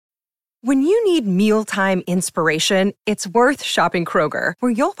When you need mealtime inspiration, it's worth shopping Kroger,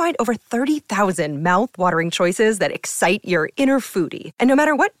 where you'll find over 30,000 mouth-watering choices that excite your inner foodie. And no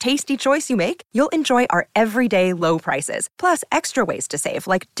matter what tasty choice you make, you'll enjoy our everyday low prices, plus extra ways to save,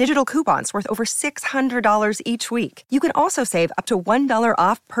 like digital coupons worth over $600 each week. You can also save up to $1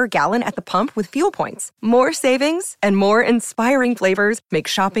 off per gallon at the pump with fuel points. More savings and more inspiring flavors make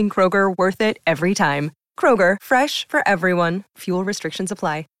shopping Kroger worth it every time. Kroger, fresh for everyone. Fuel restrictions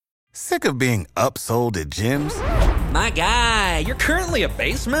apply. Sick of being upsold at gyms? My guy, you're currently a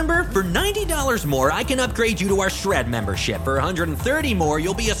base member? For $90 more, I can upgrade you to our Shred membership. For $130 more,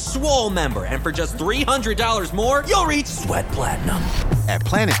 you'll be a Swole member. And for just $300 more, you'll reach Sweat Platinum. At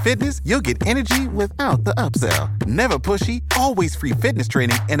Planet Fitness, you'll get energy without the upsell. Never pushy, always free fitness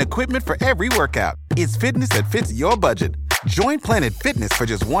training and equipment for every workout. It's fitness that fits your budget. Join Planet Fitness for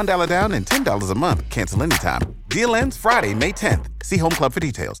just $1 down and $10 a month. Cancel anytime. Deal ends Friday, May 10th. See Home Club for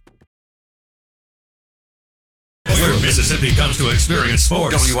details. Where Mississippi comes to experience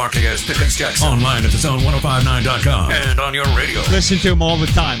sports. WRKS Pickens Jackson. Online at thezone1059.com. And on your radio. Listen to them all the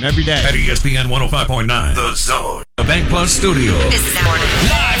time, every day. At ESPN 105.9. The Zone. The Bank Plus Studio. This is morning.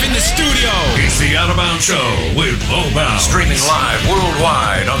 Live in the studio. It's the Out of Bounds Show with Mo Bounds. Streaming live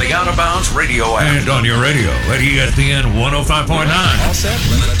worldwide on the Out of Bounds radio app. And on your radio at ESPN 105.9. All set?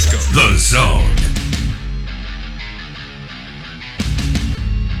 Let's go. The Zone.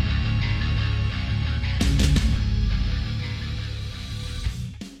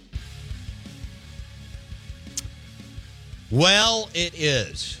 Well, it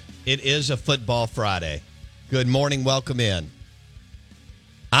is. It is a football Friday. Good morning. Welcome in.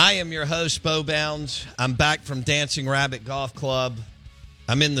 I am your host, Bo Bounds. I'm back from Dancing Rabbit Golf Club.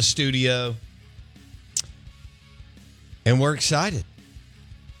 I'm in the studio. And we're excited.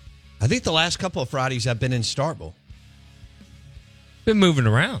 I think the last couple of Fridays I've been in Starkville. Been moving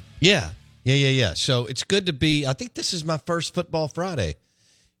around. Yeah. So it's good to be. I think this is my first football Friday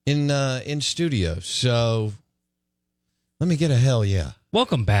in studio. So let me get a hell yeah.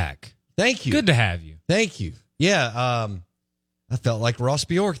 Welcome back. Thank you. Good to have you. Thank you. Yeah, I felt like Ross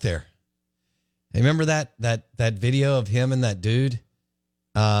Bjork there. Hey, remember that video of him and that dude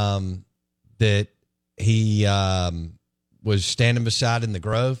that he was standing beside in the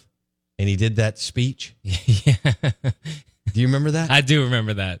Grove, and he did that speech? Yeah. Do you remember that? I do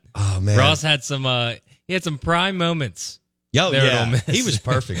remember that. Oh, man. Ross had some prime moments. Yo, there yeah. at Ole Miss. He was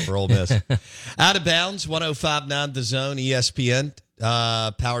perfect for Ole Miss. Out of Bounds, 105.9 The Zone, ESPN,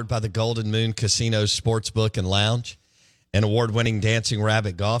 powered by the Golden Moon Casino Sportsbook and Lounge, and award-winning Dancing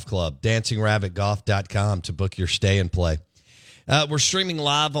Rabbit Golf Club, dancingrabbitgolf.com to book your stay and play. We're streaming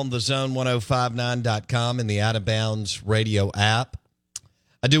live on the zone1059.com and the Out of Bounds radio app.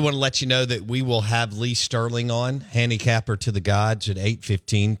 I do want to let you know that we will have Lee Sterling on, handicapper to the gods, at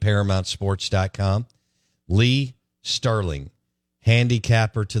 8:15, ParamountSports.com. Lee Sterling,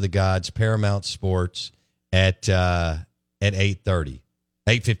 handicapper to the gods, Paramount Sports at 8:30,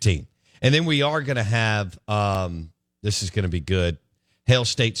 8:15. And then we are going to have, this is going to be good, Hail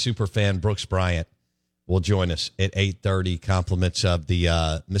State superfan Brooks Bryant will join us at 8:30, compliments of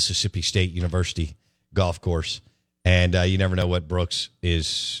the Mississippi State University golf course. And you never know what Brooks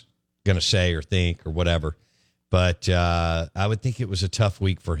is going to say or think or whatever. But I would think it was a tough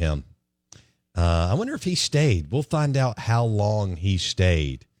week for him. I wonder if he stayed. We'll find out how long he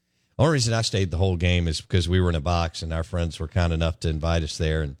stayed. The only reason I stayed the whole game is because we were in a box and our friends were kind enough to invite us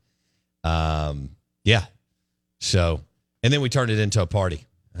there. And yeah. So, and then we turned it into a party.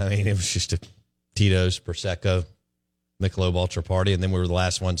 I mean, it was just a Tito's, Prosecco, Michelob Ultra party. And then we were the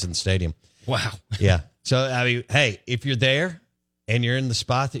last ones in the stadium. Wow. Yeah. So, I mean, hey, if you're there and you're in the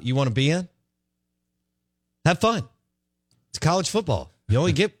spot that you want to be in, have fun. It's college football. You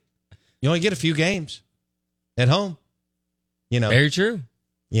only get a few games at home. You know. Very true.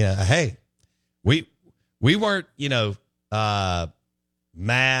 You know, hey, we weren't,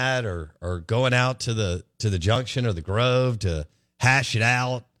 mad or going out to the junction or the Grove to hash it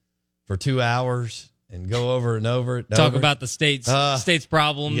out for 2 hours and go over and over it. Talk about the state's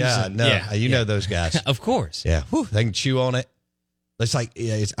problems. Yeah, no, you know those guys. Of course. Yeah, whew, they can chew on it. It's like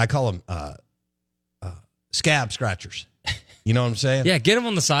I call them scab scratchers. You know what I'm saying? Yeah, get them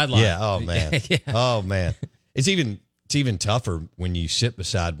on the sideline. Yeah. Oh man. Yeah. Oh man. It's even tougher when you sit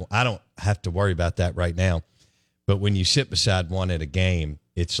beside one. I don't have to worry about that right now, but when you sit beside one at a game,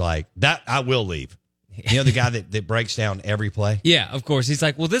 it's like that. I will leave. You know the guy that breaks down every play? Yeah, of course. He's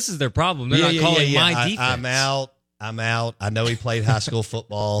like, well, this is their problem. They're not calling my defense. I'm out. I know he played high school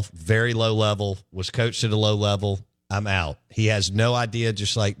football, very low level, was coached at a low level. I'm out. He has no idea,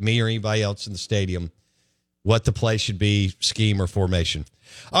 just like me or anybody else in the stadium, what the play should be, scheme or formation.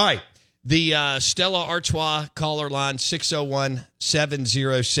 All right. The Stella Artois caller line,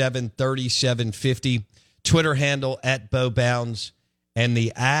 601-707-3750. Twitter handle @BoBounds. And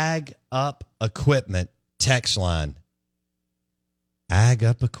the Ag Up Equipment text line. Ag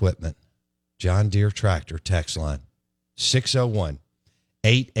Up Equipment. John Deere Tractor text line.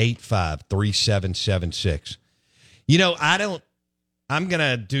 601-885-3776. I'm going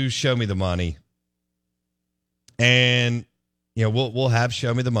to do Show Me the Money. And, we'll have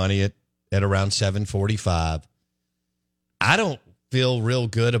Show Me the Money at around 7:45. I don't feel real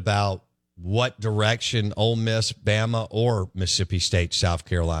good about what direction Ole Miss, Bama, or Mississippi State, South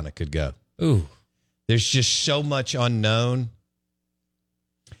Carolina could go. Ooh. There's just so much unknown.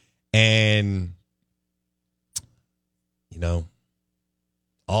 And,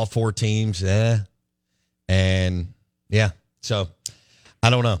 all four teams, And, so I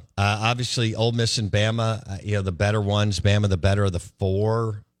don't know. Obviously, Ole Miss and Bama, the better ones. Bama, the better of the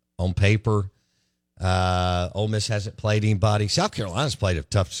four on paper. Ole Miss hasn't played anybody. South Carolina's played a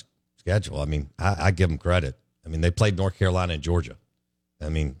tough schedule. I mean, I give them credit. I mean, they played North Carolina and Georgia. I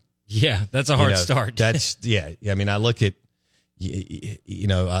mean, yeah, that's a hard start. That's I mean, I look at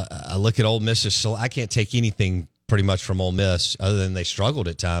I look at Ole Miss. So I can't take anything pretty much from Ole Miss other than they struggled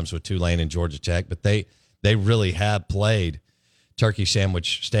at times with Tulane and Georgia Tech, but they really have played Turkey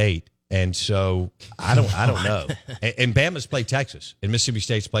Sandwich State, and so I don't know. And Bama's played Texas, and Mississippi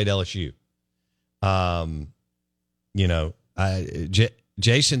State's played LSU.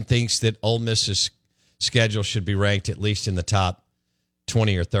 Jason thinks that Ole Miss's schedule should be ranked at least in the top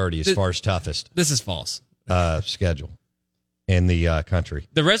 20 or 30 as far as toughest. This is false. Schedule in the country.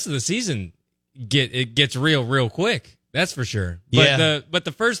 The rest of the season gets real quick. That's for sure. But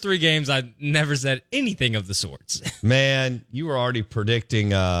the first three games, I never said anything of the sorts. Man, you were already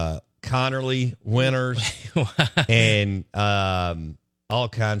predicting Connerly winners and all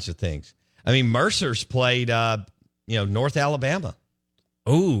kinds of things. I mean, Mercer's played, North Alabama.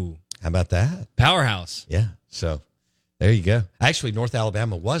 Ooh. How about that? Powerhouse. Yeah. So there you go. Actually, North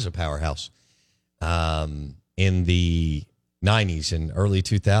Alabama was a powerhouse in the 90s and early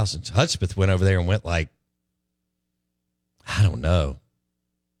 2000s. Hudspeth went over there and went like, I don't know,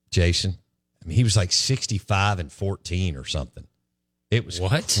 Jason. I mean, he was like 65-14 or something. It was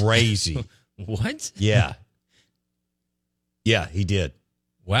crazy. What? Yeah. Yeah, he did.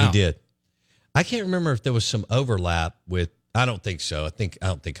 Wow. He did. I can't remember if there was some overlap with, I don't think so. I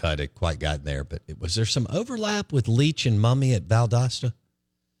don't think HUD had quite gotten there, but was there some overlap with Leach and Mummy at Valdosta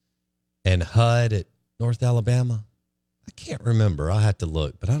and HUD at North Alabama? I can't remember. I'll have to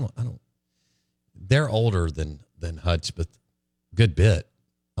look, but I don't. They're older than Hudspeth, good bit.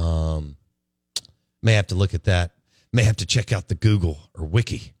 May have to look at that. May have to check out the Google or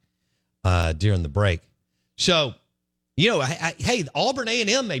Wiki during the break. So, hey, Auburn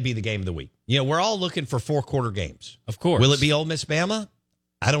A&M may be the game of the week. We're all looking for 4-quarter games. Of course. Will it be Ole Miss, Bama?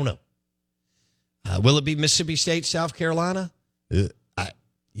 I don't know. Will it be Mississippi State, South Carolina? I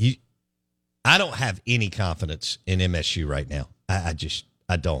don't have any confidence in MSU right now. I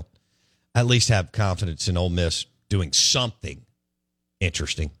don't. I at least have confidence in Ole Miss doing something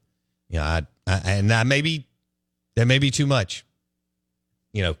interesting. That may be too much,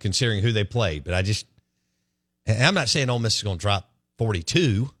 considering who they played. But I'm not saying Ole Miss is going to drop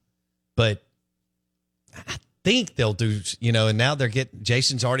 42, but I think they'll do, and now they're getting,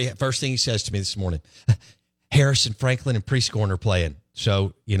 Jason's already, first thing he says to me this morning, Harrison, Franklin, and Prescorn are playing.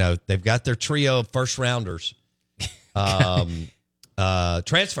 So, they've got their trio of first rounders,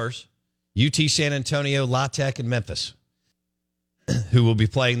 transfers, UT San Antonio, La Tech, and Memphis, who will be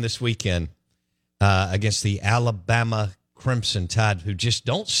playing this weekend against the Alabama Crimson Tide, who just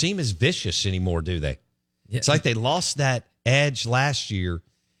don't seem as vicious anymore, do they? Yeah. It's like they lost that edge last year,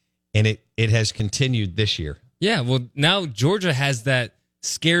 and it has continued this year. Yeah, well, now Georgia has that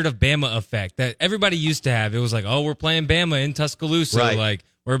scared of Bama effect that everybody used to have. It was like, oh, we're playing Bama in Tuscaloosa. Right. Like,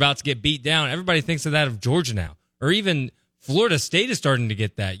 we're about to get beat down. Everybody thinks of that of Georgia now. Or even Florida State is starting to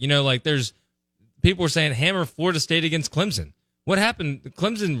get that. There's people were saying hammer Florida State against Clemson. What happened?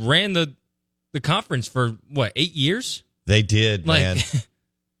 Clemson ran the conference for, 8 years? They did, man.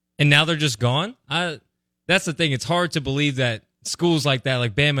 And now they're just gone? That's the thing. It's hard to believe that schools like that,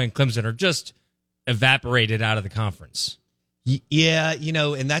 like Bama and Clemson, are just evaporated out of the conference. Yeah,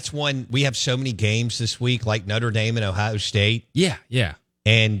 and that's one. We have so many games this week, like Notre Dame and Ohio State. Yeah.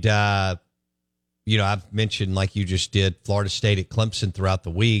 And, I've mentioned, like you just did, Florida State at Clemson throughout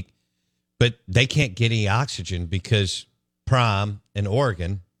the week, but they can't get any oxygen because Prime and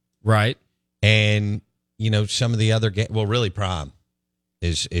Oregon. Right. And, some of the other games, well, really Prime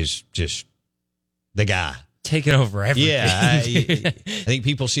is just the guy. taking over everything. Yeah, I think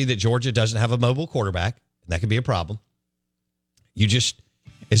people see that Georgia doesn't have a mobile quarterback, and that could be a problem. You just,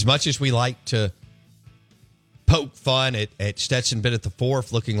 as much as we like to poke fun at Stetson Bennett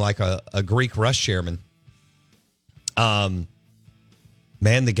IV looking like a Greek rush chairman, man,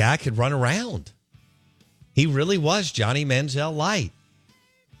 the guy could run around. He really was Johnny Manziel light,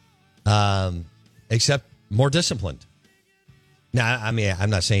 except more disciplined. Now, I mean, I'm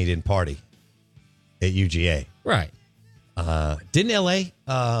not saying he didn't party at UGA. Right. Didn't LA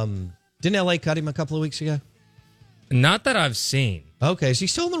cut him a couple of weeks ago? Not that I've seen. Okay, is he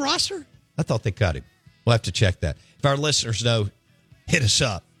still on the roster? I thought they cut him. We'll have to check that. If our listeners know, hit us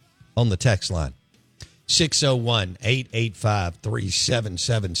up on the text line.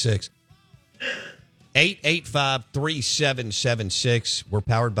 601-885-3776. 885-3776. We're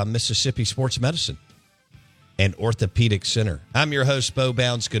powered by Mississippi Sports Medicine and Orthopedic Center. I'm your host, Bo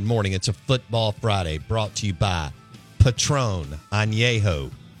Bounds. Good morning. It's a Football Friday brought to you by Patron Añejo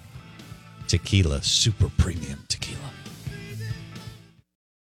Tequila, super premium tequila.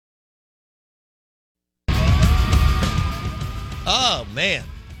 Oh, man.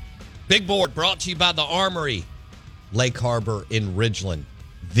 Big board brought to you by the Armory, Lake Harbor in Ridgeland.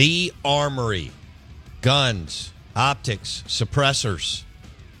 The Armory. Guns, optics, suppressors.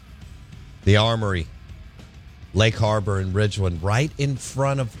 The Armory, Lake Harbor in Ridgeland, right in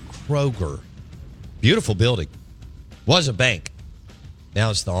front of Kroger. Beautiful building. Was a bank. Now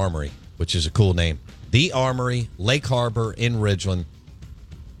it's the Armory, which is a cool name. The Armory, Lake Harbor in Ridgeland,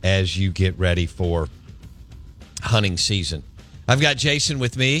 as you get ready for hunting season. I've got Jason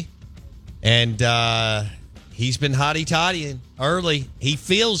with me, and he's been hotty-toddying early. He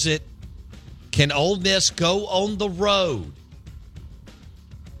feels it. Can Ole Miss go on the road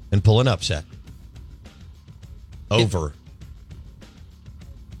and pull an upset over?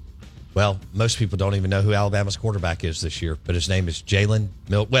 Well, most people don't even know who Alabama's quarterback is this year, but his name is Jalen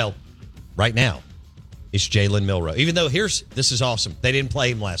Well, right now, it's Jalen Milroe. Even though this is awesome. They didn't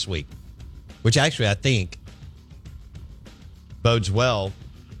play him last week, which actually I think bodes well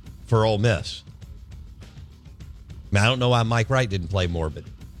for Ole Miss. I mean, I don't know why Mike Wright didn't play more, but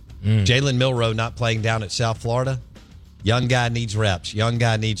Jalen Milroe not playing down at South Florida. Young guy needs reps.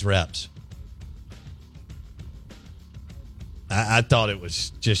 I thought it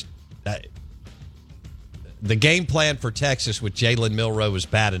was just the game plan for Texas with Jalen Milroe was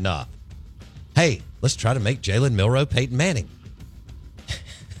bad enough. Hey, let's try to make Jalen Milroe Peyton Manning.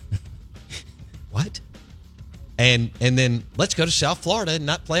 What? And then let's go to South Florida and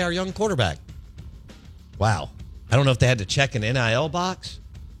not play our young quarterback. Wow. I don't know if they had to check an NIL box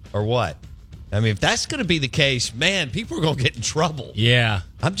or what. I mean, if that's going to be the case, man, people are going to get in trouble. Yeah.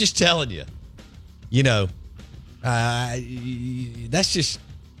 I'm just telling you. You know, that's just,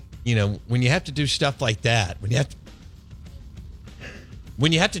 you know, when you have to do stuff like that, when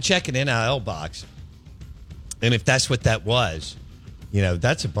you have to check an NIL box, and if that's what that was, you know,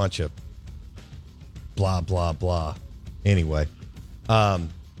 that's a bunch of blah, blah, blah. Anyway, are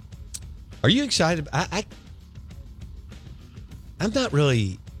you excited? I'm not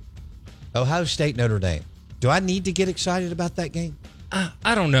really. Ohio State, Notre Dame. Do I need to get excited about that game?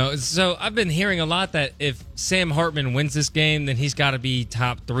 I don't know. So I've been hearing a lot that if Sam Hartman wins this game, then he's got to be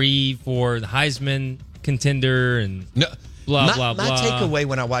top 3 for the Heisman contender and blah, blah. My takeaway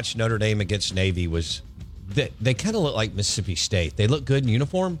when I watched Notre Dame against Navy was that they kind of look like Mississippi State. They look good in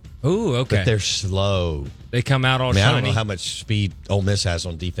uniform. Ooh, okay. But they're slow. They come out all shiny. I don't know how much speed Ole Miss has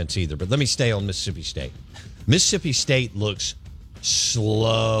on defense either, but let me stay on Mississippi State. Mississippi State looks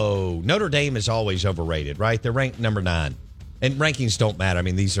slow. Notre Dame is always overrated, right? They're ranked number 9. And rankings don't matter. I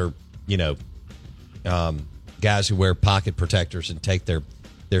mean, these are, you know, guys who wear pocket protectors and take their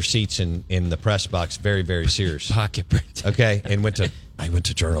seats in the press box very, very serious. Pocket protector. Okay, and I went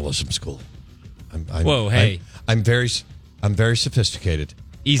to journalism school. Whoa, hey. I'm very sophisticated.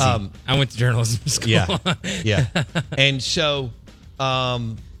 Easy. I went to journalism school. Yeah. And so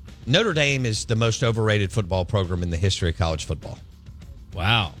Notre Dame is the most overrated football program in the history of college football.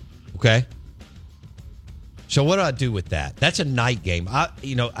 Wow. Okay. So what do I do with that? That's a night game. I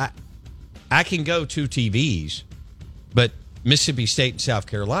can go 2 TVs, but Mississippi State and South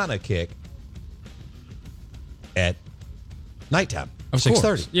Carolina kick at nighttime,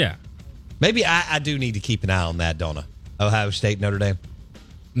 6:30. Yeah. Maybe I do need to keep an eye on that, don't I? Ohio State, Notre Dame.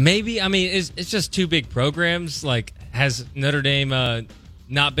 Maybe. I mean, it's just 2 big programs. Like, has Notre Dame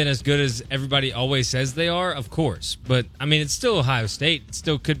not been as good as everybody always says they are? Of course. But, I mean, it's still Ohio State. It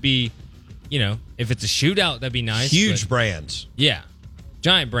still could be, you know, if it's a shootout, that'd be nice. Huge brands. Yeah.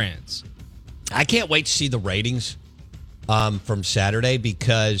 Giant brands. I can't wait to see the ratings from Saturday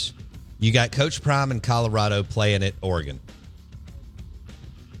because You got Coach Prime in Colorado playing at Oregon.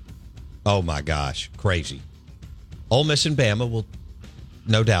 Oh, my gosh. Crazy. Ole Miss and Bama will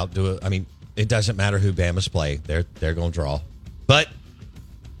no doubt do it. I mean, it doesn't matter who Bama's playing. They're going to draw. But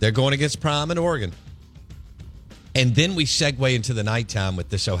they're going against Prime in Oregon. And then we segue into the nighttime with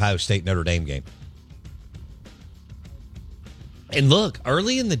this Ohio State-Notre Dame game. And look,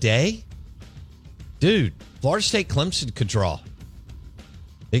 early in the day, dude, Florida State Clemson could draw.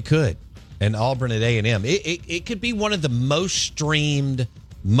 It could. And Auburn at A&M. It could be one of the most streamed,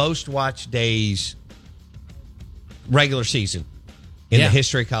 most watched days regular season in the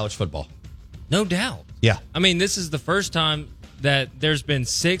history of college football. No doubt. Yeah. I mean, this is the first time that there's been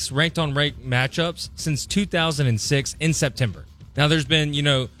 6 ranked-on-ranked matchups since 2006 in September. Now, there's been,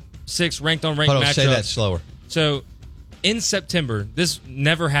 6 ranked-on-ranked matchups. Say that slower. So, in September, this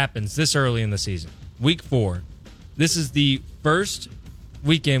never happens this early in the season. Week 4. This is the first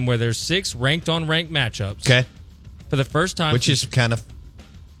weekend where there's 6 ranked-on-ranked matchups. Okay. For the first time. Which is kind of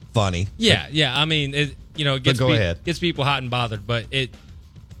funny. Yeah. I mean, it gets, gets people hot and bothered, but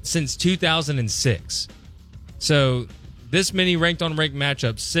since 2006. So, this many ranked-on-ranked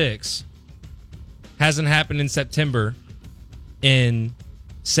matchups, 6, hasn't happened in September in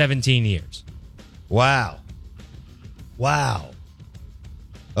 17 years. Wow.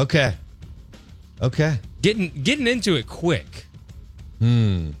 Okay. Getting into it quick.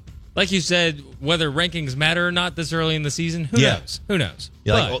 Like you said, whether rankings matter or not this early in the season, who knows?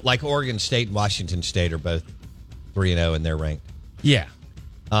 Yeah, like Oregon State and Washington State are both 3-0 and they're ranked. Yeah.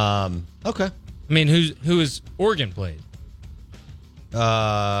 Okay. I mean, who has Oregon played?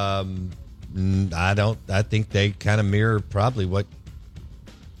 I think they kind of mirror probably what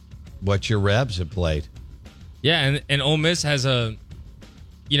your Rebs have played. Yeah, and Ole Miss has does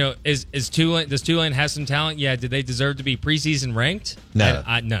Tulane have some talent? Yeah, did they deserve to be preseason ranked? No.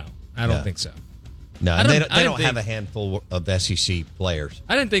 I don't think so. No, they don't have a handful of SEC players.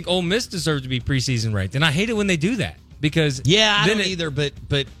 I didn't think Ole Miss deserved to be preseason ranked, and I hate it when they do that because I don't either. But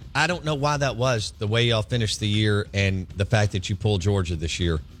I don't know why that was the way y'all finished the year and the fact that you pulled Georgia this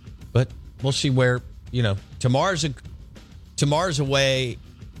year. But we'll see where tomorrow's away.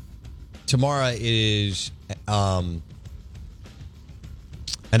 Tomorrow is an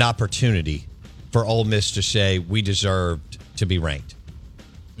opportunity for Ole Miss to say we deserved to be ranked.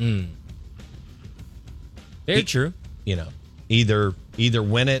 Very true. Either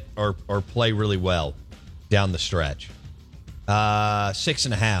win it or play really well down the stretch.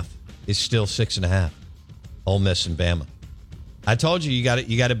 6.5 is still 6.5. Ole Miss and Bama. I told you got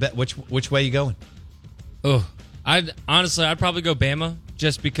to bet which way you going. Oh, I'd probably go Bama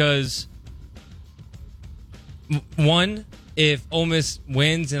just because. One, if Ole Miss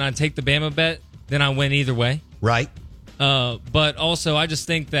wins and I take the Bama bet, then I win either way. Right. But also, I just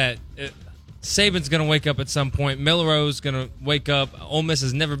think that Saban's going to wake up at some point. Milroe's going to wake up. Ole Miss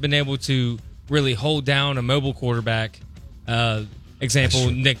has never been able to really hold down a mobile quarterback.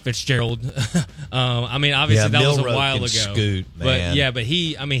 Example, Nick Fitzgerald. I mean, obviously that was a while ago. Scoot, man. But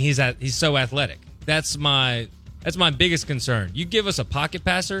he's so athletic. That's my biggest concern. You give us a pocket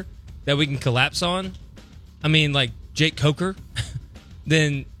passer that we can collapse on. I mean, like Jake Coker,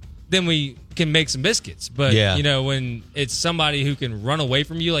 then we can make some biscuits. But, when it's somebody who can run away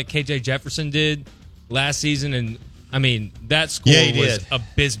from you like KJ Jefferson did last season, and, I mean, that score was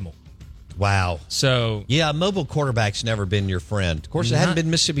abysmal. Wow. So, yeah, mobile quarterback's never been your friend. Of course, it hadn't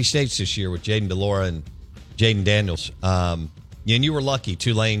been Mississippi State's this year with Jaden DeLora and Jaden Daniels. And you were lucky.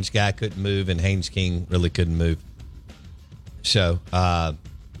 Tulane's guy couldn't move, and Haynes King really couldn't move. So,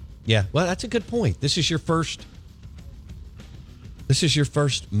 yeah, well, that's a good point. This is your first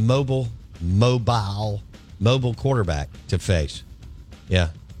mobile quarterback to face. Yeah,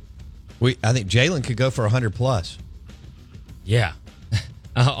 I think Jalen could go for 100+. Yeah,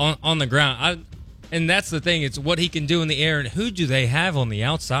 on the ground. And that's the thing. It's what he can do in the air, and who do they have on the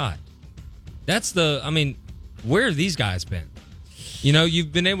outside? Where have these guys been?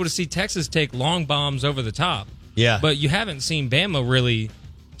 You've been able to see Texas take long bombs over the top. Yeah, but you haven't seen Bama really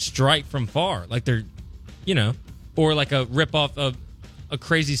strike from far, like they're, or like a rip off of a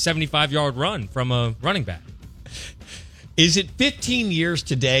crazy 75-yard run from a running back. Is it 15 years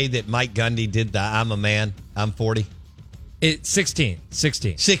today that Mike Gundy did the I'm a man, I'm 40? It's 16.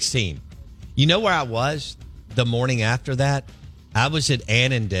 16. You know where I was the morning after that? I was at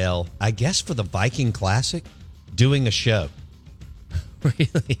Annandale, I guess for the Viking Classic, doing a show.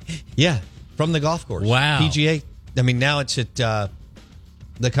 Really? Yeah, from the golf course. Wow. PGA. I mean, now it's at the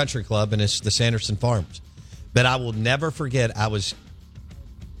country club, and it's the Sanderson Farms. But I will never forget, I was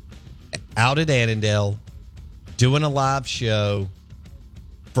out at Annandale doing a live show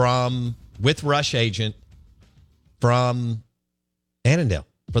from with Rush Agent from Annandale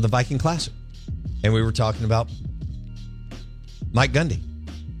for the Viking Classic. And we were talking about Mike Gundy.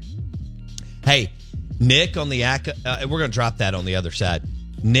 Hey, Nick on the Ag, we're going to drop that on the other side.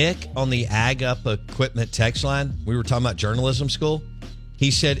 Nick on the Ag Up Equipment text line, we were talking about journalism school. He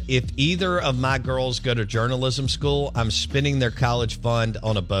said, if either of my girls go to journalism school, I'm spending their college fund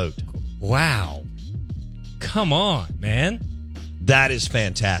on a boat. Wow. Come on, man. That is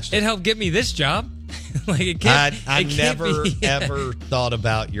fantastic. It helped get me this job. Like it can't, I never, ever thought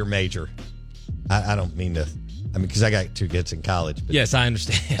about your major. I don't mean to, because I got 2 kids in college. But, yes, I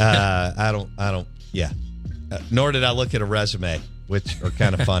understand. I don't, yeah. Nor did I look at a resume, which are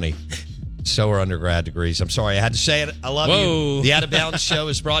kind of funny. So are undergrad degrees. I'm sorry. I had to say it. I love you. The Out of Bounds Show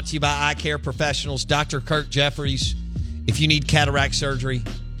is brought to you by Eye Care Professionals. Dr. Kirk Jeffries. If you need cataract surgery,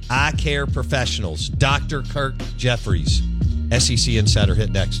 Eye Care Professionals. Dr. Kirk Jeffries. SEC Insider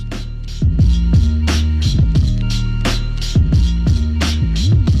hit next.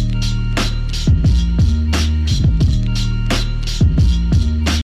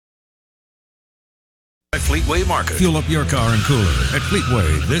 Fleetway Market. Fuel up your car and cooler at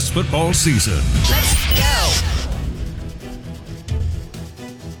Fleetway this football season. Let's go.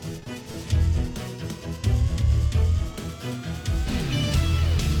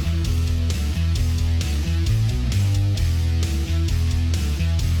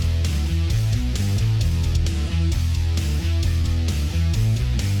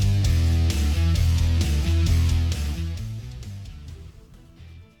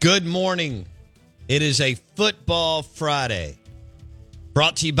 Good morning. It is a football Friday,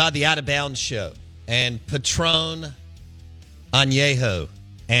 brought to you by the Out of Bounds Show and Patron Añejo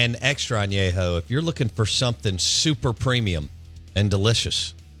and Extra Añejo. If you're looking for something super premium and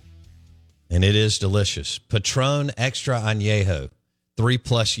delicious, and it is delicious, Patron Extra Añejo,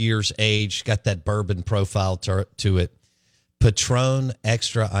 3+ years age, got that bourbon profile to it. Patron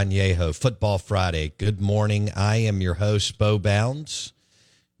Extra Añejo, Football Friday. Good morning. I am your host, Bo Bounds.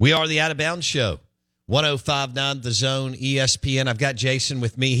 We are the Out of Bounds Show. 105.9 The Zone, ESPN. I've got Jason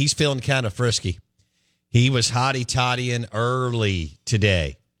with me. He's feeling kind of frisky. He was hotty-toddying early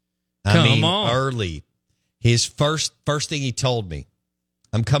today. Come on. Early. His first thing he told me,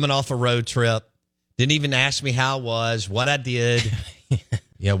 I'm coming off a road trip. Didn't even ask me how I was, what I did,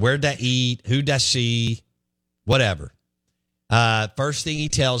 where'd I eat, who'd I see, whatever. First thing he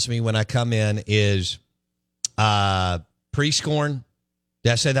tells me when I come in is Prescorn.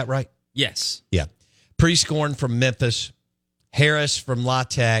 Did I say that right? Yes. Yeah. Prescorn from Memphis, Harris from La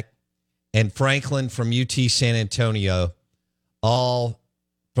Tech, and Franklin from UT San Antonio, all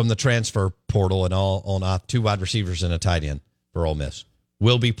from the transfer portal and all on 2 wide receivers and a tight end for Ole Miss,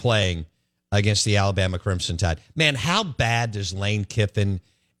 will be playing against the Alabama Crimson Tide. Man, how bad does Lane Kiffin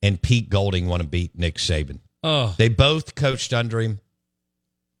and Pete Golding want to beat Nick Saban? Oh, They both coached under him.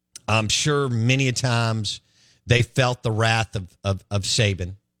 I'm sure many a times they felt the wrath of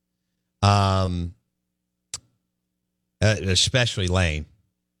Saban. Especially Lane,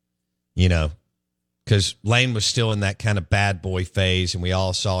 because Lane was still in that kind of bad boy phase, and we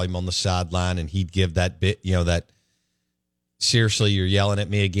all saw him on the sideline, and he'd give that bit, that seriously, you're yelling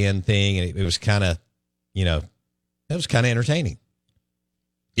at me again thing, and it was kind of, it was kind of entertaining.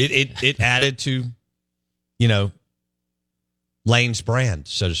 It added to, Lane's brand,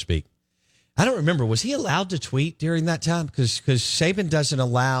 so to speak. I don't remember, was he allowed to tweet during that time? Because Saban doesn't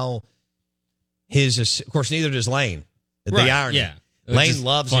allow his, of course, neither does Lane. The right, irony. yeah. Lane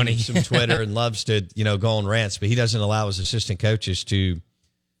loves some Twitter and loves to, go on rants, but he doesn't allow his assistant coaches to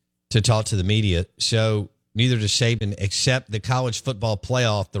talk to the media. So neither does Saban, except the college football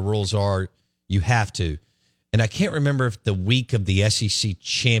playoff. The rules are you have to. And I can't remember if the week of the SEC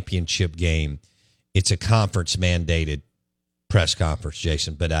championship game, it's a conference mandated press conference,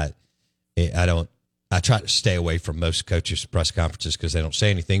 Jason. But I try to stay away from most coaches' press conferences because they don't say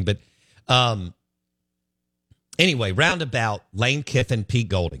anything. But anyway, roundabout, Lane Kiffin, Pete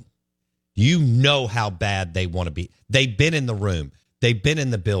Golding. You know how bad they want to be. They've been in the room. They've been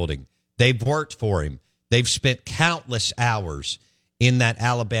in the building. They've worked for him. They've spent countless hours in that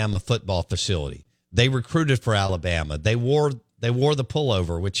Alabama football facility. They recruited for Alabama. They wore the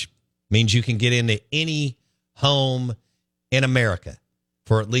pullover, which means you can get into any home in America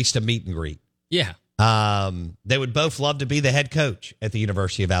for at least a meet and greet. Yeah. They would both love to be the head coach at the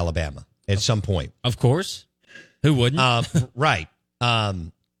University of Alabama at some point. Of course. Who wouldn't? Right.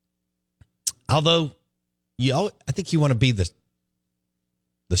 Although, I think you want to be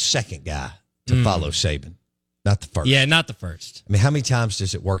the second guy to follow Saban, not the first. Yeah, not the first. I mean, how many times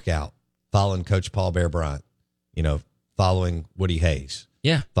does it work out following Coach Paul Bear Bryant, following Woody Hayes?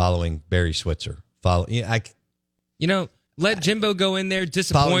 Yeah. Following Barry Switzer. Let Jimbo go in there, Following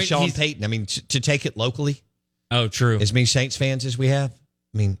disappoint. Sean Payton. I mean, to take it locally. Oh, true. As many Saints fans as we have.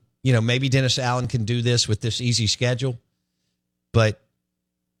 I mean, maybe Dennis Allen can do this with this easy schedule, but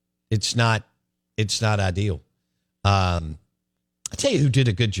it's not ideal. I tell you who did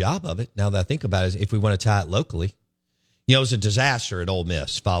a good job of it, now that I think about it, if we want to tie it locally. It was a disaster at Ole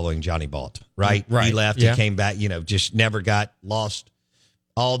Miss following Johnny Balt, right? Right. He left, Yeah. he came back, just never lost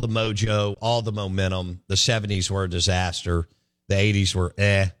all the mojo, all the momentum. The 70s were a disaster. The 80s were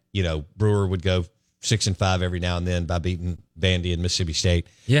Brewer would go 6-5 every now and then by beating Vandy and Mississippi State.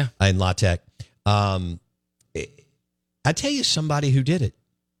 Yeah. And La Tech. I tell you somebody who did it.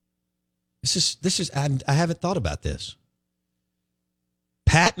 This is I haven't thought about this.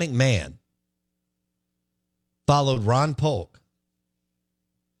 Pat McMahon followed Ron Polk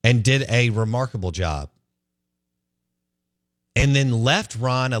and did a remarkable job. And then left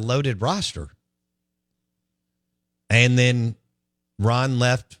Ron a loaded roster. And then Ron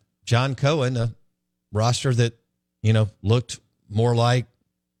left John Cohen a roster that, looked more like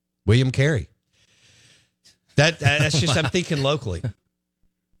William Carey. That's just, I'm thinking locally.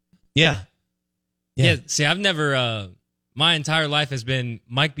 Yeah. See, I've never, my entire life has been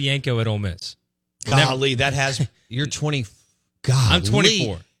Mike Bianco at Ole Miss. Golly, you're 20. God, I'm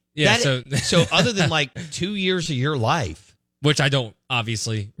 24. Yeah. So other than 2 years of your life. Which I don't,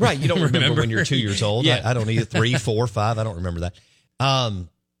 obviously. Right. You don't remember when you're 2 years old. Yeah. I don't either. 3, 4, 5. I don't remember that.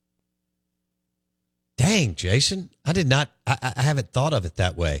 Dang, Jason. I haven't thought of it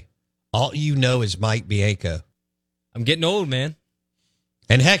that way. All you know is Mike Bianco. I'm getting old, man.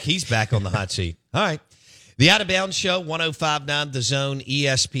 And heck, he's back on the hot seat. All right. The Out of Bounds Show, 105.9 The Zone,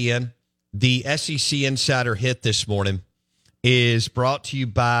 ESPN. The SEC Insider Hit this morning is brought to you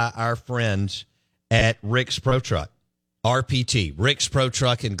by our friends at Rick's Pro Truck. RPT, Rick's Pro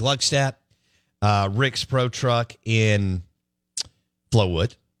Truck in Gluckstadt, Rick's Pro Truck in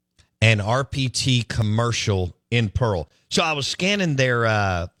Flowood, and RPT Commercial in Pearl. So I was scanning their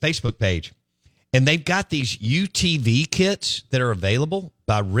Facebook page, and they've got these UTV kits that are available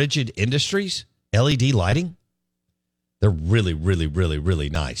by Rigid Industries, LED lighting. They're really, really, really,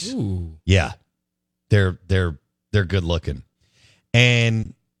 really nice. Ooh. Yeah, they're good looking,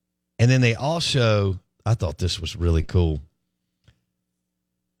 and then they also. I thought this was really cool.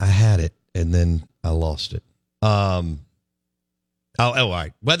 I had it, and then I lost it. All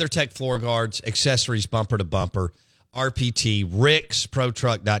right. WeatherTech floor guards, accessories bumper to bumper, RPT,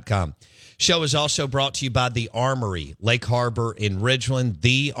 ricksprotruck.com. Show is also brought to you by The Armory, Lake Harbor in Ridgeland.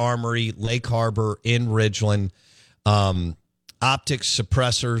 The Armory, Lake Harbor in Ridgeland. Optics,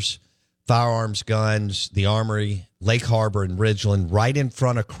 suppressors, firearms, guns, The Armory, Lake Harbor in Ridgeland, right in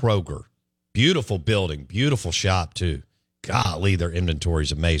front of Kroger. Beautiful building, beautiful shop, too. Golly, their inventory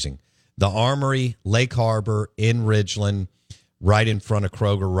is amazing. The Armory, Lake Harbor, in Ridgeland, right in front of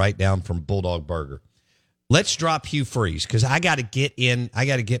Kroger, right down from Bulldog Burger. Let's drop Hugh Freeze, because I got to get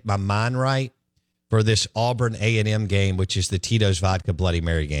my mind right for this Auburn A&M game, which is the Tito's Vodka Bloody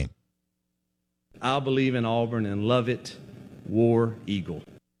Mary game. I'll believe in Auburn and love it. War Eagle.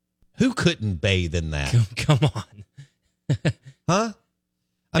 Who couldn't bathe in that? Come on. Huh?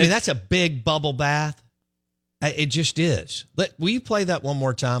 I mean, that's a big bubble bath. It just is. Will you play that one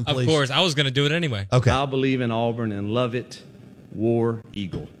more time, please? Of course. I was going to do it anyway. Okay. I'll believe in Auburn and love it. War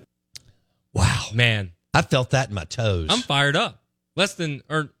Eagle. Wow. Man. I felt that in my toes. I'm fired up.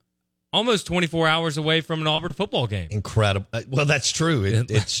 Almost 24 hours away from an Auburn football game. Incredible. Well, that's true.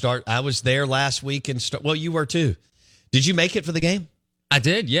 I was there last week well, you were too. Did you make it for the game? I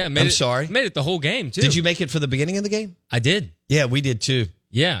did, yeah. Sorry. Made it the whole game, too. Did you make it for the beginning of the game? I did. Yeah, we did too.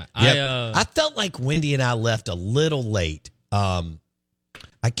 Yeah. Yep. I felt like Wendy and I left a little late.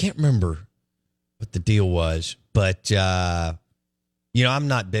 I can't remember what the deal was, but, I'm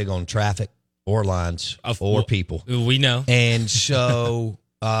not big on traffic or lines or people. We know. And so,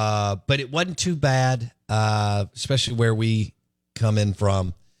 but it wasn't too bad, especially where we come in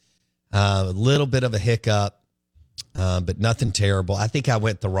from. A little bit of a hiccup, but nothing terrible. I think I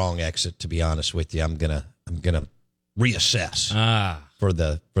went the wrong exit, to be honest with you. I'm gonna reassess for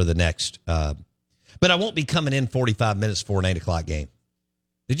the next. But I won't be coming in 45 minutes for an 8:00 game.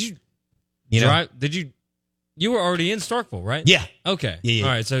 Did you? Know? You were already in Starkville, right? Yeah. Okay. Yeah.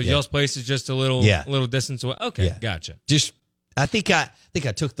 All right. So y'all's place is just a little distance away. Okay. Yeah. Gotcha. I think I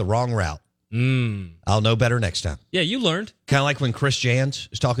took the wrong route. I'll know better next time. Yeah, you learned. Kind of like when Chris Jans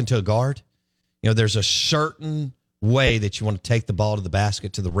is talking to a guard. There's a certain way that you want to take the ball to the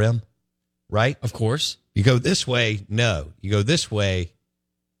basket, to the rim, right? Of course. You go this way, no. You go this way,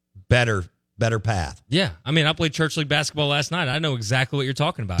 better better path. Yeah. I mean, I played church league basketball last night. I know exactly what you're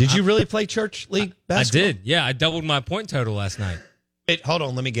talking about. Did you really play church league basketball? I did. Yeah, I doubled my point total last night. Hold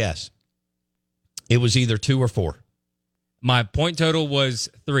on, let me guess. It was either 2 or 4. My point total was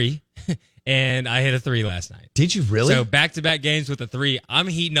 3, and I hit a 3 last night. Did you really? So back-to-back games with a 3. I'm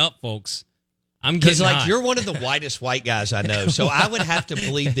heating up, folks. I'm Because getting like hot. you're one of the whitest white guys I know, so I would have to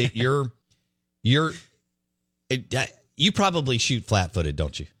believe that you probably shoot flat-footed,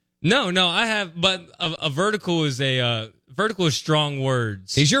 don't you? No, I have, but a vertical is vertical is strong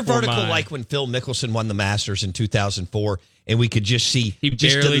words. Is your vertical like when Phil Mickelson won the Masters in 2004, and we could just see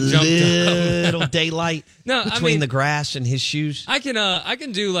just a little daylight between the grass and his shoes? I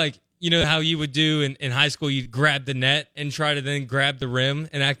can do like, you know how you would do in high school, you'd grab the net and try to then grab the rim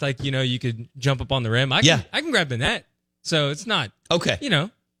and act like, you could jump up on the rim. I can grab the net. So it's not, okay.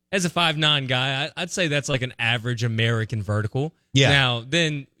 As a 5'9" guy, I'd say that's like an average American vertical. Yeah. Now,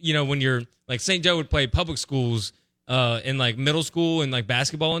 then, when you're like St. Joe would play public schools in like middle school and like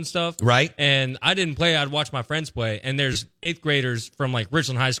basketball and stuff. Right. And I didn't play. I'd watch my friends play. And there's 8th graders from like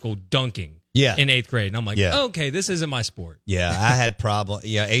Richland High School dunking. Yeah. In 8th grade. And I'm like, okay, this isn't my sport. Yeah, I had a problem.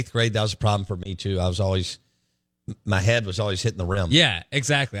 Yeah, 8th grade, that was a problem for me too. My head was always hitting the rim. Yeah,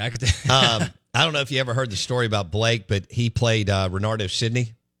 exactly. I could. I don't know if you ever heard the story about Blake, but he played Renardo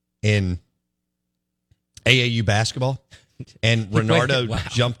Sidney in AAU basketball, and Renardo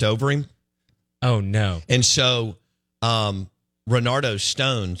jumped over him. Oh, no. And so Renardo's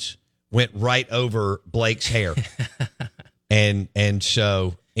stones went right over Blake's hair. and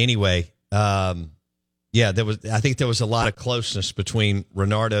so anyway, I think there was a lot of closeness between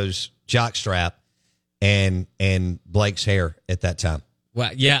Renardo's jockstrap and Blake's hair at that time.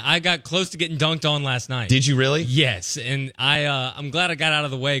 Well, yeah, I got close to getting dunked on last night. Did you really? Yes, and I'm glad I got out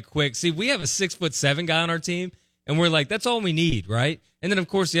of the way quick. See, we have a 6'7" guy on our team, and we're like, that's all we need, right? And then, of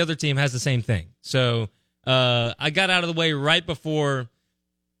course, the other team has the same thing. So I got out of the way right before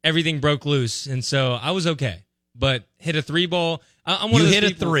everything broke loose, and so I was okay. But hit a 3 ball. I'm one you of those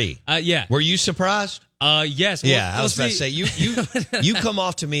hit people, a 3. Yeah. Were you surprised? Yes. Yeah, I was about to say you come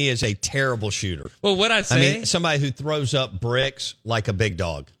off to me as a terrible shooter. Well, what I say? I mean, somebody who throws up bricks like a big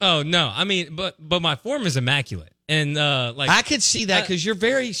dog. Oh no, I mean, but my form is immaculate, and like I could see that because you're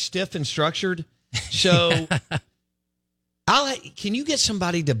very stiff and structured. So, can you get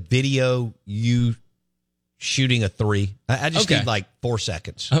somebody to video you shooting a 3? I just need like 4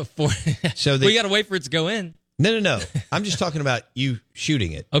 seconds. 4. So you got to wait for it to go in. No. I'm just talking about you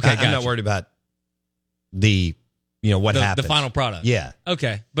shooting it. Okay, I'm not worried about the what happens. The final product. Yeah.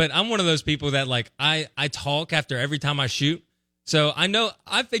 Okay. But I'm one of those people that like I talk after every time I shoot. So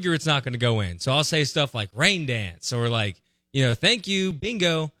I figure it's not going to go in. So I'll say stuff like rain dance or like, thank you,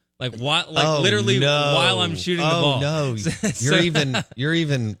 bingo. Like literally while I'm shooting the ball. Oh no. You're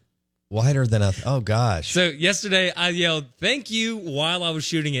even wider than oh gosh. So yesterday I yelled thank you while I was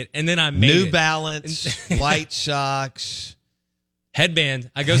shooting it, and then I made New Balance, white socks. Headband.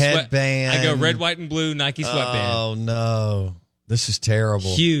 I go headband. I go red, white, and blue Nike sweatband. Oh no, this is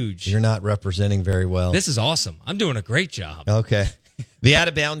terrible. Huge. You're not representing very well. This is awesome. I'm doing a great job. Okay. The Out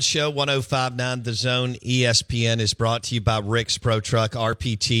of Bounds Show, 105.9 The Zone, ESPN, is brought to you by Rick's Pro Truck,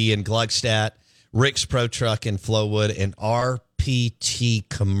 RPT in Gluckstadt, Rick's Pro Truck in Flowood, and RPT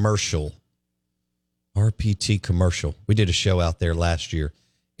Commercial. RPT Commercial. We did a show out there last year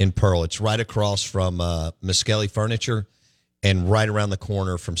in Pearl. It's right across from Muskelly Furniture and right around the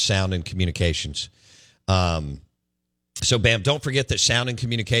corner from Sound and Communications. So, Bam, don't forget that Sound and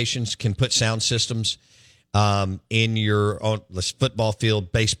Communications can put sound systems in your own football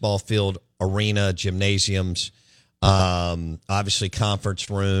field, baseball field, arena, gymnasiums, obviously conference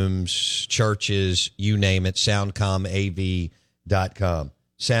rooms, churches, you name it, soundcomav.com.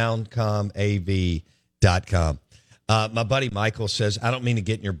 Soundcomav.com. My buddy Michael says, I don't mean to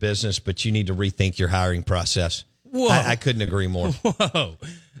get in your business, but you need to rethink your hiring process. Whoa. I couldn't agree more. Whoa.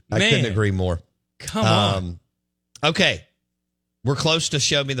 I couldn't agree more. Come on. Okay. We're close to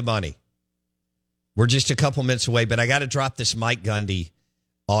Show Me the Money. We're just a couple minutes away, but I got to drop this Mike Gundy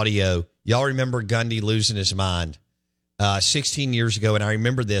audio. Y'all remember Gundy losing his mind 16 years ago, and I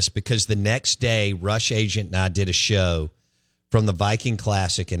remember this because the next day, Rush Agent and I did a show from the Viking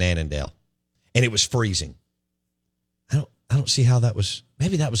Classic in Annandale, and it was freezing. I don't see how that was.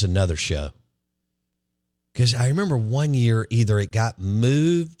 Maybe that was another show. Because I remember one year either it got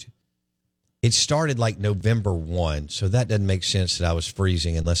moved. It started like November 1, so that doesn't make sense that I was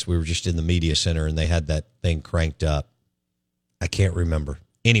freezing unless we were just in the media center and they had that thing cranked up. I can't remember.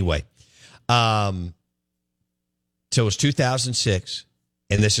 Anyway, so it was 2006,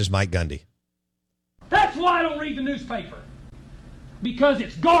 and this is Mike Gundy. That's why I don't read the newspaper. Because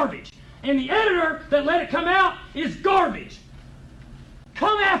it's garbage. and the editor that let it come out is garbage.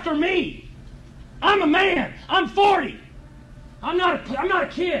 Come after me. I'm a man. I'm 40. I'm not a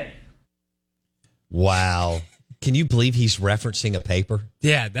kid. Wow. Can you believe he's referencing a paper?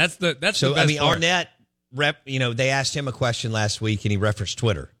 Yeah, that's the best part. Arnett they asked him a question last week and he referenced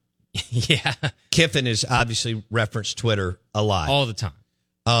Twitter. Yeah. Kiffin has obviously referenced Twitter a lot. All the time.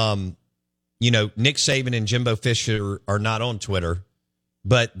 Nick Saban and Jimbo Fisher are not on Twitter,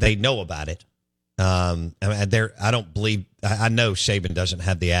 but they know about it. I know Saban doesn't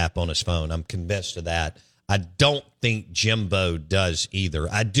have the app on his phone. I'm convinced of that. I don't think Jimbo does either.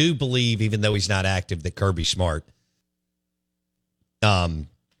 I do believe, even though he's not active, that Kirby Smart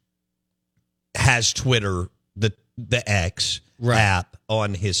has Twitter, the X app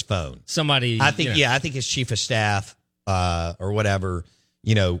on his phone. I think his chief of staff or whatever,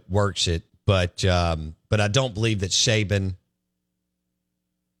 works it. But I don't believe that Saban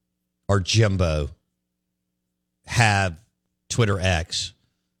or Jimbo have Twitter X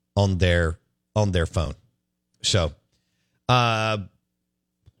on their phone. So,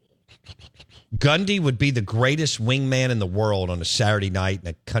 Gundy would be the greatest wingman in the world on a Saturday night in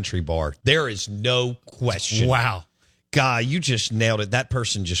a country bar. There is no question. Wow. Guy, you just nailed it. That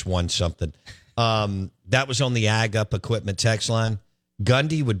person just won something. That was on the Ag Up Equipment text line.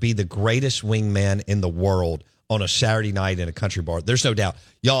 Gundy would be the greatest wingman in the world on a Saturday night in a country bar. There's no doubt.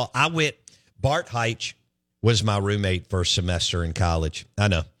 Y'all, Bart Heitch was my roommate for a semester in college. I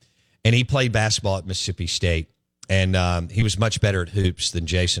know. And he played basketball at Mississippi State. And he was much better at hoops than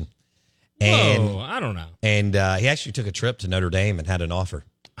Jason. And, I don't know. And he actually took a trip to Notre Dame and had an offer.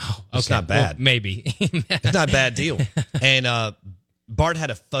 Oh, okay. It's not bad. Well, maybe. It's not a bad deal. And Bart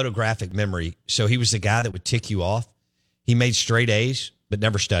had a photographic memory. So he was the guy that would tick you off. He made straight A's, but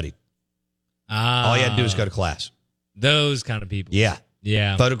never studied. All he had to do was go to class. Those kind of people. Yeah.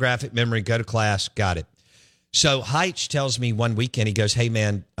 Yeah. Photographic memory, go to class, got it. So Heitch tells me one weekend, he goes, hey,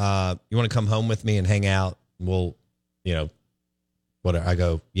 man, you want to come home with me and hang out? We'll, whatever. I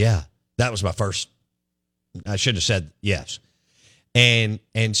go, yeah. That was my first. I should have said yes. And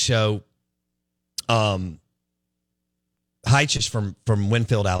so Heitch is from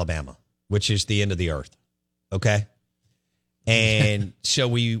Winfield, Alabama, which is the end of the earth. Okay. And so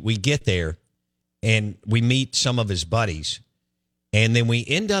we get there and we meet some of his buddies. And then we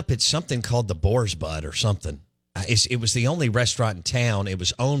end up at something called the Boar's Bud or something. It was the only restaurant in town. It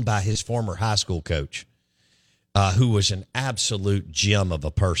was owned by his former high school coach, who was an absolute gem of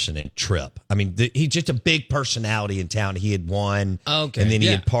a person in Tripp. I mean, he's just a big personality in town. He had won. Okay. And then he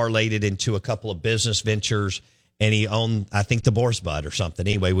had parlayed it into a couple of business ventures. And he owned, I think, the Boar's Bud or something.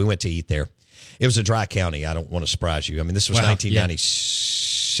 Anyway, we went to eat there. It was a dry county. I don't want to surprise you. I mean, this was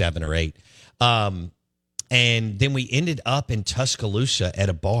 1997 or 8. And then we ended up in Tuscaloosa at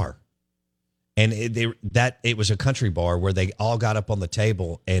a bar. And it was a country bar where they all got up on the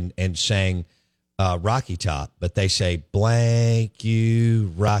table and sang Rocky Top. But they say, blank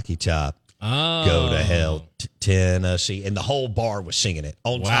you, Rocky Top. Oh. Go to hell, Tennessee. And the whole bar was singing it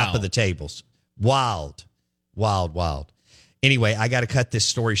on top of the tables. Wild, wild, wild. Anyway, I got to cut this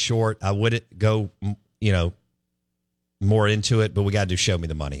story short. I would go, more into it, but we got to do Show Me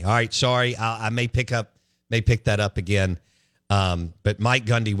the Money. All right, sorry. I may pick that up again. But Mike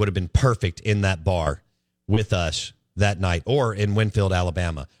Gundy would have been perfect in that bar with us that night or in Winfield,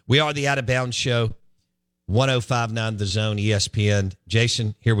 Alabama. We are the Out of Bounds Show, 105.9 The Zone, ESPN.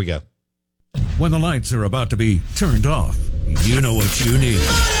 Jason, here we go. When the lights are about to be turned off, you know what you need.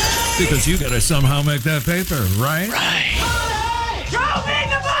 Because you got to somehow make that paper, right? Right. Show me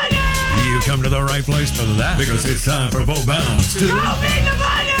the money! You come to the right place for that. Because it's time for Bo Bounds to show me the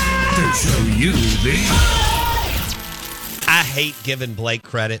money! To show you the... I hate giving Blake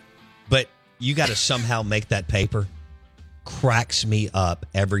credit, but you got to somehow make that paper. Cracks me up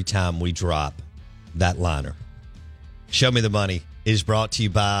every time we drop that liner. Show Me the Money is brought to you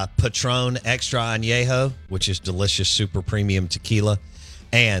by Patron Extra Añejo, which is delicious super premium tequila,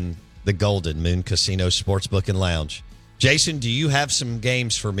 and the Golden Moon Casino Sportsbook and Lounge. Jason, do you have some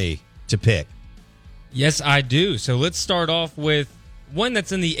games for me to pick? Yes, I do. So let's start off with one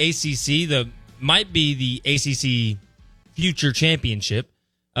that's in the ACC, might be the ACC Future Championship.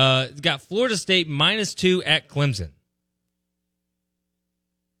 It's got Florida State -2 at Clemson.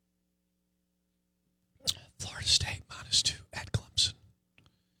 Florida State -2 at Clemson.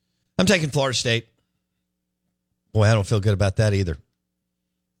 I'm taking Florida State. Boy, I don't feel good about that either.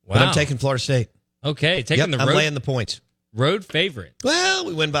 Wow. But I'm taking Florida State. Okay, taking the road. I'm laying the points. Road favorite. Well,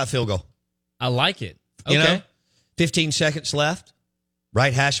 we win by a field goal. I like it. Okay. 15 seconds left.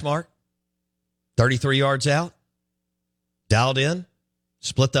 Right hash mark. 33 yards out. Dialed in.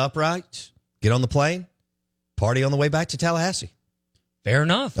 split the uprights, get on the plane, party on the way back to Tallahassee. Fair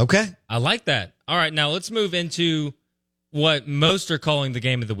enough. Okay. I like that. All right, now let's move into what most are calling the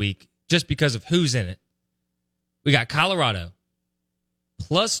game of the week just because of who's in it. We got Colorado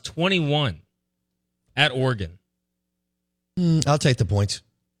plus 21 at Oregon. I'll take the points.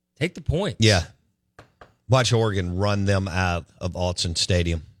 Take the points. Yeah. Watch Oregon run them out of Autzen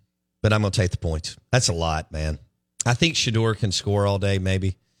Stadium. But I'm going to take the points. That's a lot, man. I think Shedeur can score all day,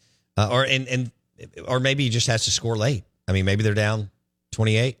 maybe. Or maybe he just has to score late. I mean, maybe they're down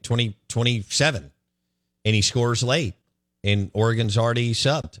 27, and he scores late, and Oregon's already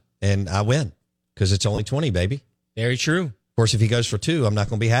subbed, and I win because it's only 20, baby. Very true. Of course, if he goes for 2, I'm not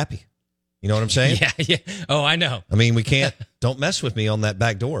going to be happy. You know what I'm saying? Yeah. Oh, I know. I mean, we can't. Don't mess with me on that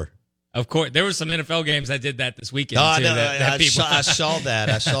back door. Of course. There were some NFL games that did that this weekend. Oh, too, no, I saw that.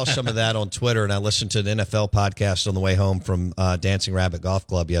 I saw some of that on Twitter, and I listened to an NFL podcast on the way home from Dancing Rabbit Golf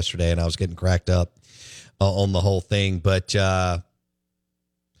Club yesterday, and I was getting cracked up on the whole thing. But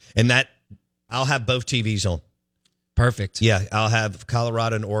and that I'll have both TVs on. Perfect. Yeah, I'll have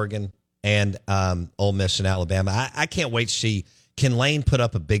Colorado and Oregon and Ole Miss and Alabama. I can't wait to see, can Lane put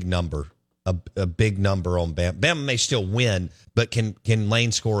up a big number, a big number on Bama. Bama may still win, but can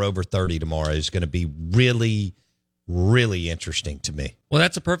Lane score over 30 tomorrow is going to be really, really interesting to me. Well,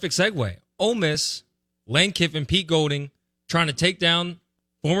 that's a perfect segue. Ole Miss, Lane Kiffin, Pete Golding, trying to take down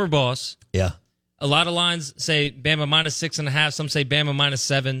former boss. Yeah. A lot of lines say Bama minus 6.5. Some say Bama minus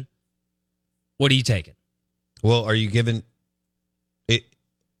 7. What are you taking? Well, are you giving it?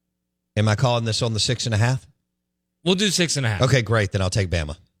 Am I calling this on the 6.5? We'll do 6.5. Okay, great. Then I'll take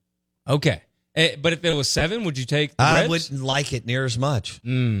Bama. Okay. But if it was 7, would you take the I Reds? wouldn't like it near as much.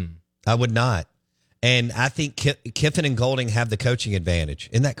 I would not. And I think Kiffin and Golding have the coaching advantage.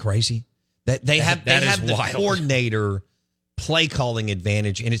 Isn't that crazy? That they have the wild coordinator play calling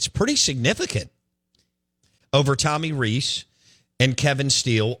advantage, and it's pretty significant over Tommy Rees and Kevin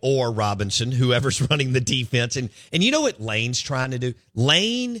Steele or Robinson, whoever's running the defense. And you know what Lane's trying to do?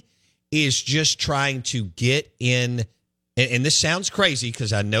 Lane is just trying to get in, and this sounds crazy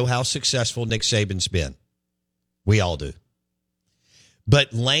because I know how successful Nick Saban's been. We all do.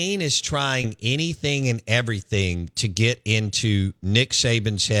 But Lane is trying anything and everything to get into Nick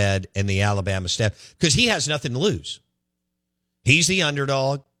Saban's head and the Alabama staff because he has nothing to lose. He's the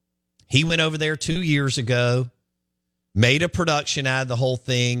underdog. He went over there 2 years ago, made a production out of the whole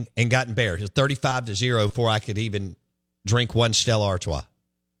thing, and got embarrassed. It was 35-0 before I could even drink one Stella Artois.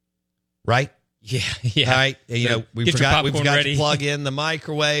 Right? Yeah. All right. You know, we forgot ready. to plug in the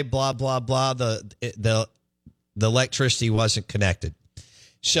microwave, blah, blah, blah. The electricity wasn't connected.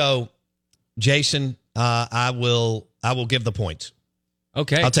 So, Jason, I will give the points.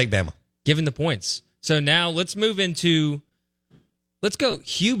 Okay. I'll take Bama. Giving the points. So now let's move into, let's go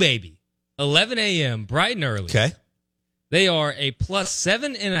Hugh Baby. 11 a.m., bright and early. Okay. They are a plus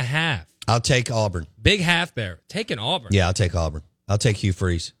 7.5. I'll take Auburn. Big half there. Taking Auburn. Yeah, I'll take Auburn. I'll take Hugh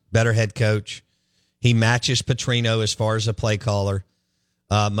Freeze. Better head coach. He matches Petrino as far as a play caller.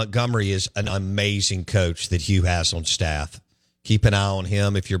 Montgomery is an amazing coach that Hugh has on staff. Keep an eye on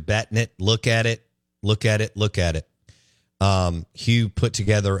him. If you're betting it, look at it. Hugh put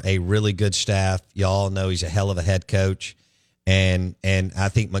together a really good staff. Y'all know he's a hell of a head coach. And I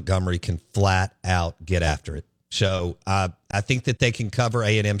think Montgomery can flat out get after it. So I think that they can cover.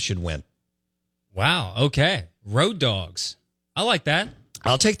 A&M should win. Wow. Okay. Road Dogs. I like that.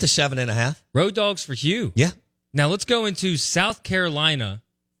 I'll take the 7.5. Road Dogs for Hugh. Yeah. Now let's go into South Carolina.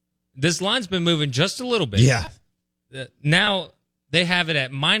 This line's been moving just a little bit. Yeah. Now they have it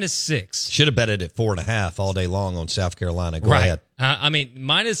at minus 6. Should have bet it at 4.5 all day long on South Carolina. Go right. ahead.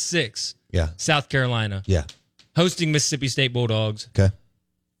 Minus 6. Yeah. South Carolina. Yeah. Hosting Mississippi State Bulldogs. Okay.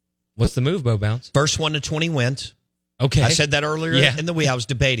 What's the move, Bo Bounce? First 1 to 20 wins. Okay. I said that earlier in the week. I was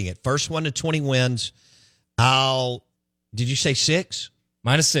debating it. First 1 to 20 wins. Did you say 6?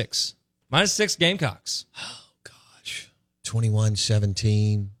 Minus 6. Minus 6 Gamecocks. Oh, gosh.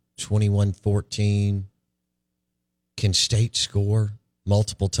 21-17, 21-14. Can State score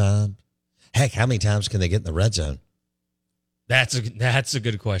multiple times? Heck, how many times can they get in the red zone? That's a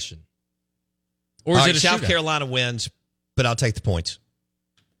good question. Or is it a South shootout? Carolina wins, but I'll take the points.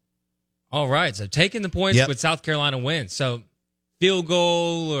 All right, so taking the points with South Carolina wins. So field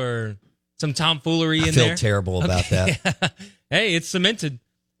goal or some tomfoolery in there? I feel terrible about that. Hey, it's cemented.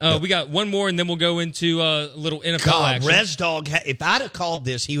 We got one more, and then we'll go into a little NFL action. Res Dog, if I'd have called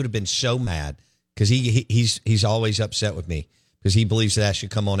this, he would have been so mad because he's always upset with me because he believes that I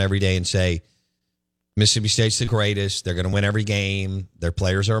should come on every day and say, Mississippi State's the greatest. They're going to win every game. Their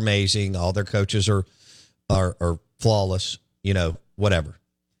players are amazing. All their coaches are flawless. You know, whatever.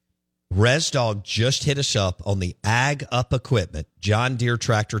 ResDog just hit us up on the Ag Up Equipment John Deere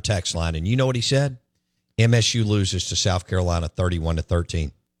tractor text line, and you know what he said? MSU loses to South Carolina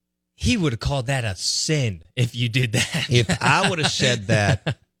 31-13. He would have called that a sin if you did that. If I would have said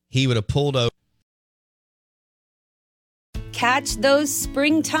that, he would have pulled over. Catch those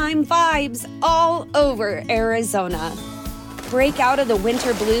springtime vibes all over Arizona. Break out of the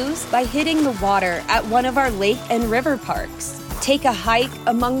winter blues by hitting the water at one of our lake and river parks. Take a hike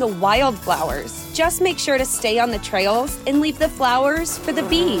among the wildflowers. Just make sure to stay on the trails and leave the flowers for the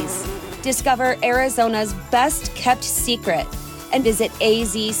bees. Discover Arizona's best kept secret and visit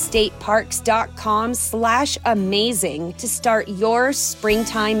azstateparks.com/amazing to start your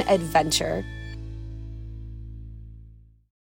springtime adventure.